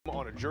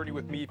journey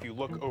with me. If you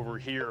look over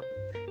here,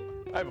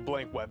 I have a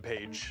blank web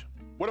page.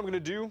 What I'm going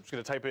to do is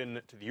going to type in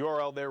to the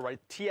URL there, right?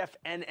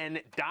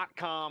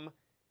 TFNN.com.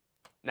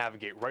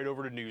 Navigate right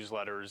over to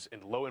newsletters,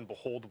 and lo and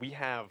behold, we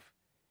have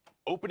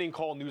opening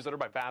call newsletter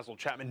by Basil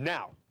Chapman.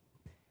 Now,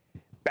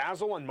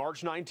 Basil on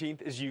March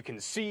 19th, as you can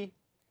see,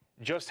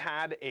 just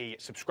had a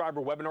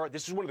subscriber webinar.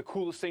 This is one of the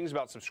coolest things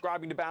about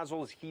subscribing to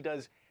Basil is he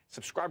does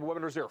subscriber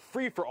webinars. They're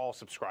free for all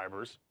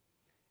subscribers.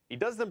 He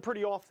does them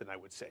pretty often, I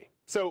would say.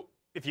 So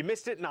if you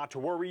missed it, not to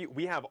worry.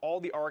 We have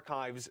all the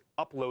archives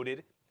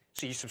uploaded.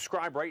 So you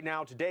subscribe right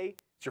now today.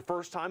 It's your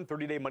first time,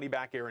 30-day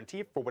money-back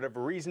guarantee. For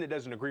whatever reason, it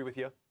doesn't agree with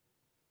you.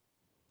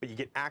 But you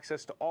get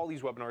access to all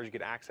these webinars. You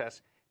get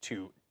access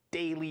to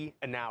daily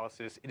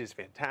analysis. It is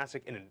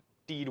fantastic. And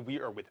indeed, we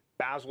are with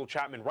Basil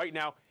Chapman right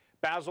now.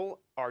 Basil,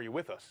 are you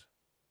with us?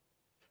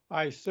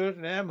 I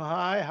certainly am.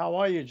 Hi, how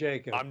are you,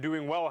 Jacob? I'm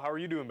doing well. How are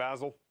you doing,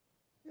 Basil?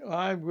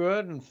 I'm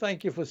good, and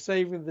thank you for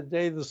saving the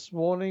day this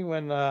morning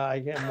when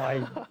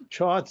my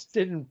charts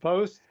didn't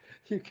post.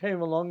 You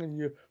came along and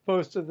you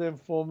posted them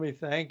for me.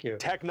 Thank you.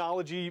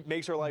 Technology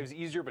makes our lives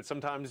easier, but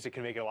sometimes it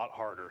can make it a lot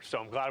harder. So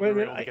I'm glad we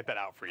were able to get that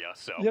out for you.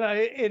 So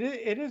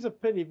it is a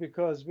pity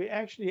because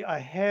I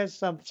had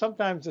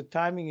sometimes the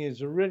timing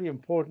is really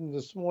important.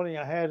 This morning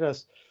I had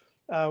us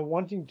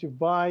wanting to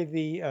buy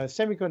the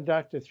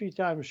semiconductor 3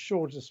 times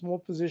short, a small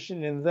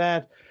position in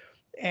that.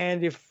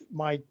 And if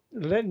my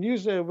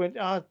newsletter went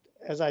out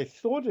as I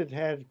thought it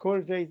had,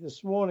 quarter to 8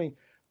 this morning,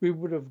 we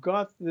would have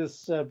got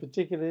this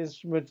particular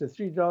instrument to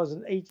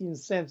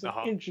 $3.18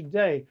 an inch a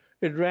day.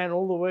 It ran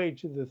all the way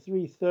to the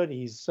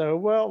 330s. So,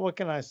 well, what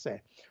can I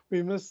say?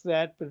 We missed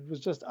that, but it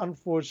was just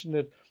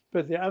unfortunate.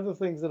 But there are other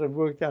things that have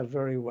worked out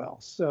very well.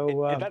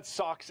 So and that's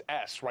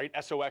SOXS, right?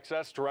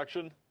 SOXS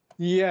direction?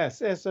 Yes,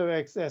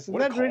 SOXS.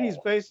 And that really is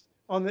based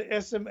on the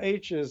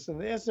SMHs. And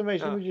the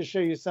SMH, let me just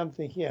show you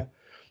something here.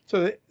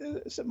 So,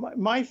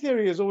 my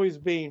theory has always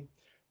been,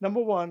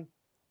 number one,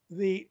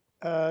 the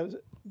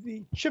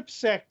chip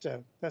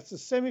sector, that's the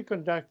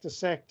semiconductor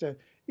sector,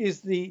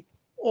 is the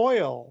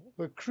oil,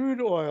 the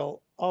crude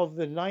oil of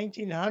the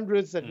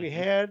 1900s that we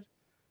had.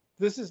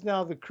 This is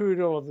now the crude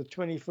oil of the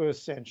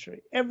 21st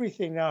century.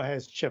 Everything now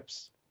has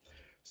chips.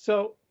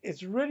 So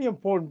it's really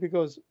important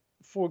because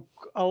for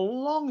a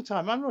long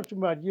time, I'm not talking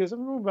about years,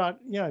 I'm talking about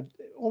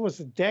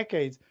almost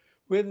decades,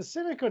 where the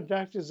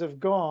semiconductors have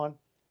gone.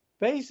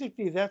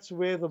 Basically, that's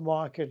where the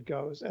market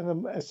goes.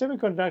 And the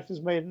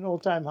semiconductors made an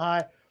all-time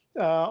high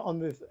on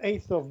the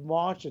 8th of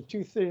March at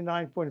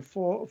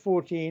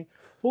 239.14.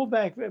 Pulled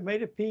back,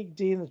 made a peak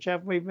D in the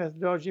Chapman wave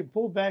methodology,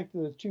 pulled back to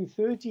the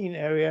 213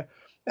 area,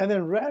 and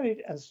then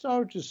rallied and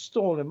started to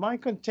stall. And my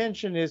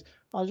contention is,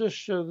 I'll just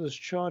show this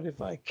chart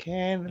if I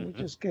can. Let me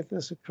just get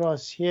this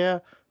across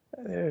here.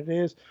 There it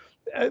is.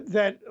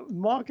 That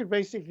market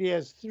basically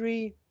has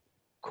 3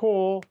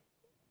 core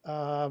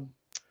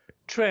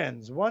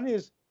trends. One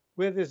is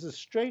where there's a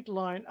straight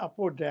line up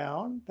or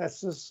down.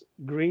 That's this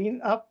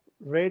green up,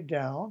 red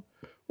down.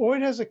 Or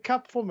it has a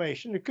cup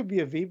formation. It could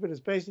be a V, but it's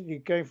basically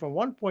going from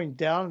one point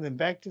down and then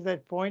back to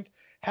that point.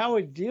 How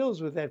it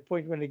deals with that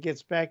point when it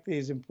gets back there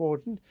is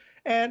important.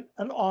 And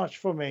an arch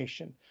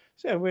formation.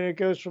 So when it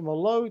goes from a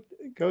low,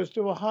 it goes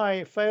to a high,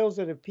 it fails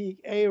at a peak,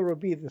 A or a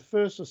B, the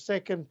first or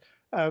second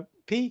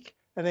peak,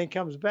 and then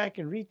comes back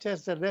and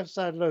retests that left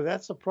side low.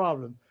 That's a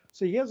problem.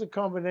 So here's a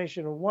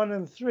combination of 1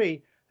 and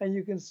 3. And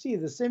you can see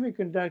the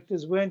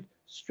semiconductors went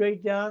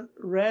straight down,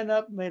 ran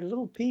up, made a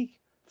little peak,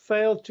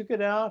 failed, took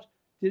it out,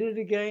 did it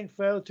again,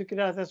 failed, took it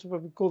out. That's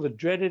what we call the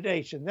dreaded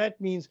H. And that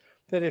means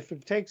that if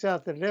it takes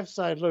out the left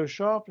side low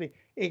sharply,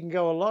 it can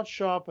go a lot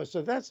sharper.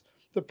 So that's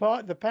the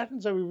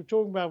patterns that we were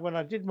talking about when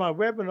I did my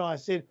webinar. I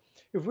said,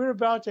 if we're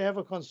about to have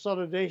a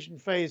consolidation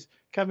phase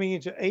coming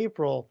into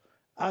April,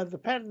 the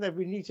pattern that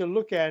we need to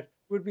look at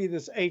would be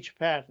this H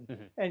pattern.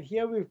 And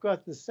here we've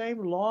got the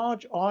same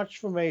large arch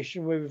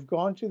formation where we've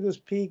gone to this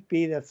peak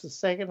B. That's the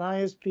second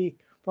highest peak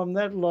from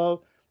that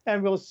low.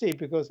 And we'll see,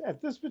 because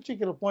at this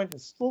particular point,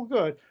 it's still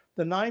good.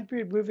 The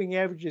 9-period moving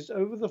average is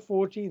over the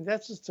 14.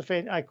 That's just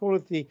I call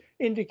it the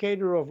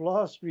indicator of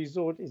last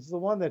resort. It's the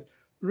one that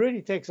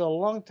really takes a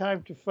long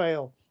time to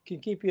fail, can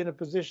keep you in a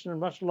position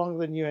much longer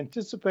than you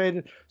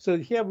anticipated. So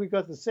here we've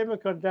got the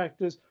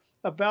semiconductors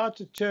about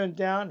to turn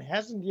down,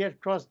 hasn't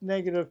yet crossed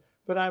negative,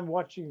 but I'm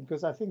watching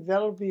because I think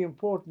that'll be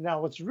important. Now,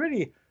 what's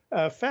really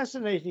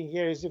fascinating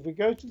here is if we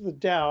go to the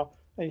Dow,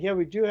 and here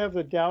we do have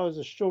the Dow as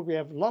a short, we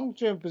have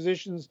long-term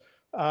positions,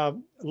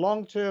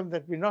 long-term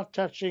that we're not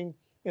touching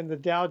in the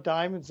Dow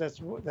diamonds.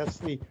 That's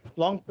the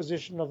long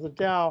position of the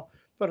Dow.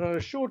 But on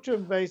a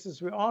short-term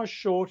basis, we are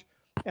short,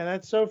 and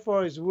that so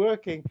far is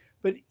working.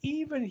 But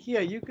even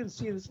here, you can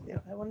see this.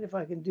 I wonder if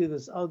I can do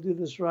this. I'll do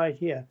this right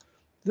here.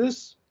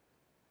 This,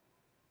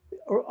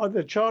 or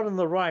the chart on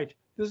the right,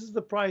 this is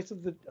the price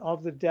of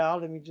the Dow.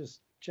 Let me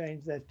just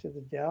change that to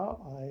the Dow,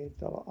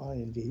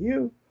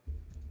 INDU.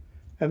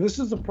 And this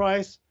is the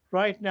price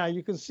right now.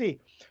 You can see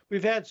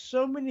we've had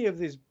so many of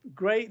these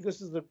gray. This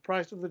is the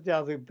price of the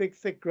Dow, the big,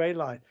 thick gray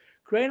line.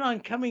 Gray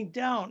line coming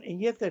down, and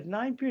yet that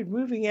 9-period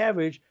moving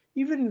average,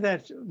 even in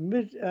that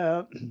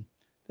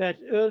that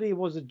early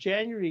was a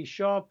January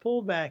sharp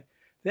pullback.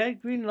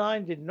 That green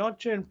line did not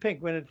turn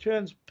pink. When it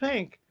turns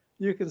pink,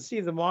 you can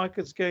see the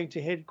market's going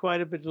to head quite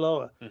a bit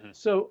lower.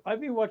 So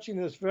I've been watching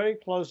this very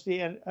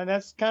closely, and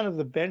that's kind of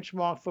the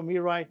benchmark for me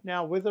right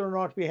now, whether or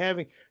not we're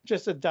having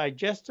just a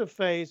digestive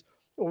phase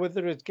or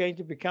whether it's going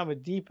to become a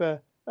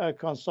deeper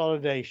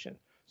consolidation.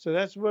 So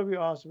that's where we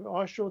are. So we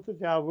are short the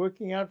Dow,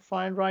 working out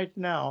fine right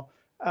now.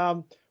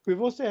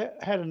 We've also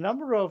had a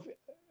number of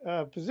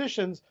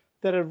positions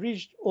that have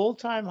reached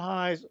all-time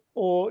highs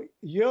or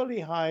yearly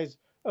highs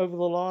over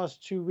the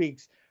last 2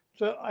 weeks.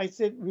 So I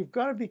said, we've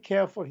got to be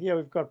careful here.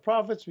 We've got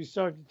profits. We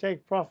started to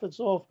take profits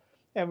off,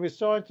 and we're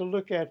starting to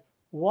look at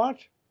what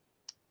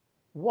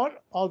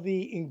are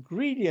the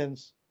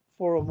ingredients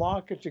for a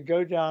market to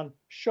go down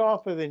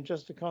sharper than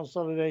just a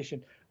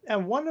consolidation.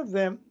 And one of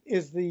them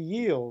is the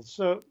yield.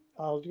 So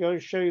I'll go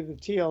show you the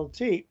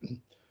TLT.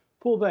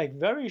 Pull back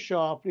very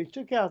sharply,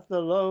 took out the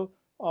low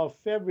of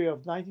February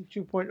of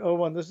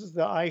 92.01. This is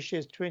the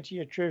iShares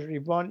 20-year Treasury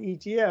bond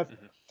ETF.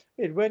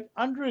 It went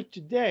under it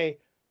today,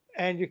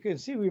 and you can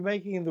see we're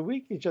making in the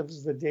weekly chart. This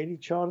is the daily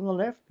chart on the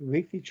left, the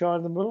weekly chart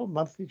in the middle,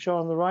 monthly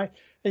chart on the right,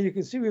 and you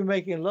can see we're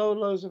making lower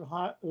lows and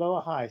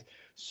lower highs.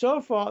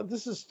 So far,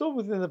 this is still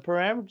within the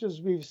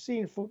parameters we've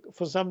seen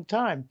for some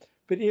time.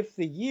 But if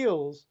the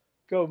yields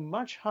go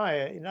much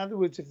higher, in other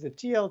words, if the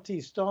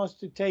TLT starts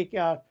to take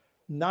out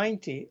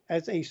 90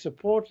 as a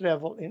support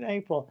level in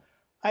April,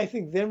 I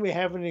think then we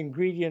have an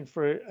ingredient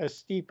for a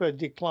steeper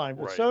decline.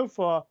 But so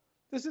far,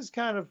 this is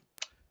kind of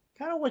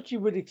what you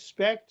would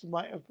expect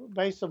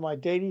based on my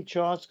daily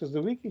charts, because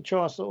the weekly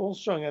charts are all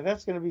strong, and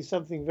that's going to be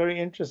something very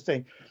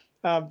interesting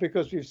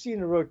because we've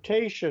seen a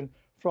rotation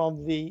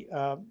from the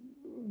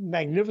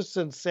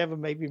Magnificent 7,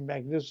 maybe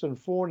Magnificent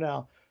 4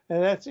 now,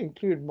 and that's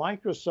include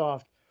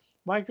Microsoft.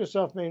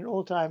 Microsoft made an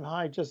all-time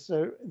high just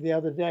the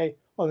other day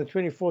on the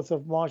 24th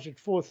of March at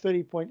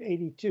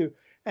 430.82,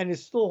 and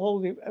is still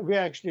holding. We're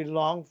actually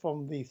long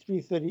from the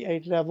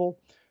 338 level,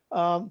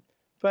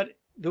 but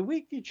the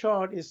weekly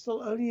chart is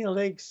still only in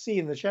leg C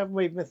in the Chapman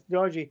wave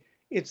methodology.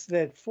 It's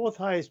that fourth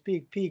highest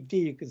peak D.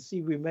 You can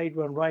see we made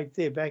one right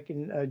there back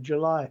in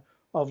July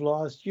of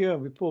last year.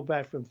 We pulled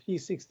back from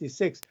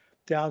 366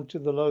 down to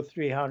the low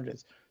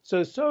 300s.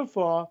 So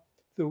far,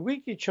 the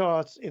weekly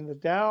charts in the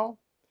Dow,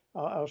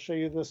 I'll show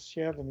you this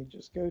here. Let me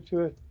just go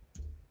to it.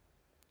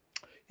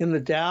 In the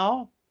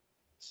Dow,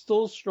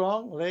 still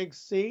strong, leg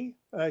C.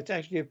 It's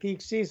actually a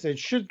peak C, so it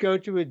should go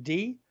to a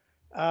D.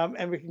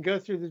 And we can go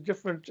through the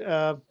different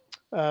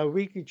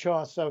weekly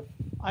charts. So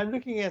I'm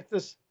looking at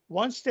this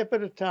one step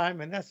at a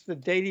time, and that's the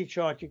daily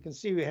chart. You can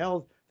see we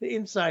held the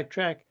inside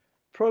track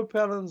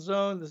propellant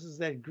zone. This is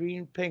that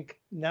green, pink,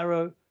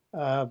 narrow,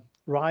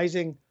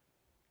 rising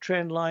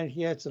trend line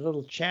here. It's a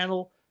little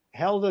channel.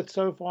 Held it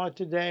so far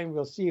today, and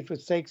we'll see if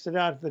it takes it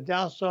out. If the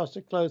Dow starts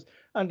to close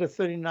under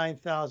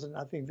 39,000,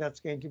 I think that's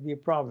going to be a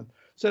problem.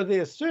 So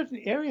there are certain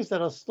areas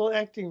that are still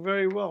acting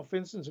very well. For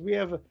instance, we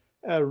have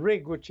a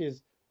rig,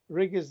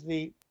 rig is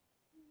the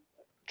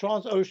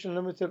Transocean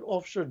Limited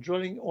offshore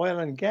drilling oil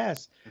and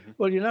gas.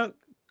 Well, you know,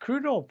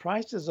 crude oil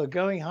prices are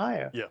going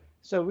higher.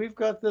 So we've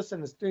got this,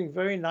 and it's doing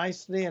very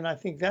nicely, and I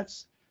think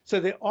that's, so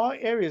there are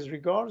areas,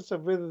 regardless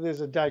of whether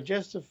there's a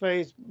digestive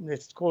phase,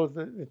 let's call it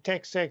the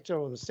tech sector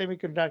or the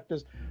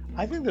semiconductors,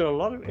 I think there are a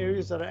lot of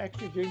areas that are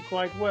actually doing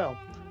quite well.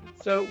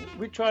 So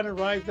we're trying to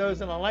ride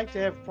those, and I like to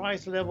have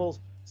price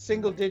levels,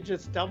 single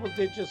digits, double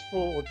digits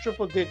or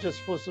triple digits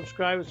for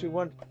subscribers who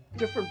want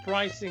different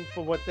pricing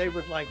for what they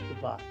would like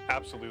to buy.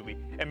 Absolutely.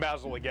 And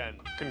Basil, again,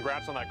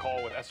 congrats on that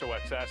call with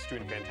SOXS,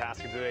 doing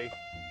fantastic today.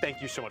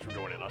 Thank you so much for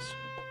joining us.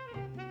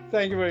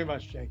 Thank you very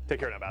much, Jake.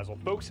 Take care now, Basil.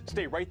 Folks,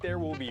 stay right there.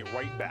 We'll be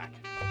right back.